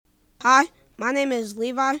Hi, my name is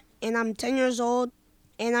Levi, and I'm 10 years old,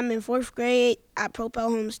 and I'm in fourth grade at Propel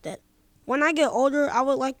Homestead. When I get older, I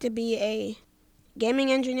would like to be a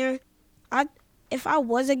gaming engineer. I, if I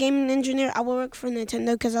was a gaming engineer, I would work for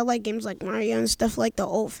Nintendo because I like games like Mario and stuff like the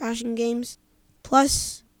old-fashioned games.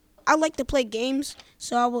 Plus, I like to play games,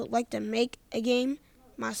 so I would like to make a game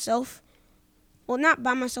myself. Well, not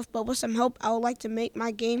by myself, but with some help. I would like to make my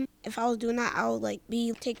game. If I was doing that, I would like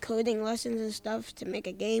be take coding lessons and stuff to make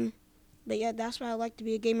a game. But yeah, that's why I like to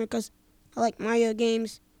be a gamer because I like Mario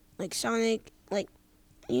games, like Sonic, like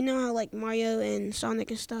you know how like Mario and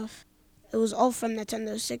Sonic and stuff. It was all from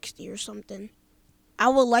Nintendo 60 or something. I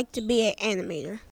would like to be an animator.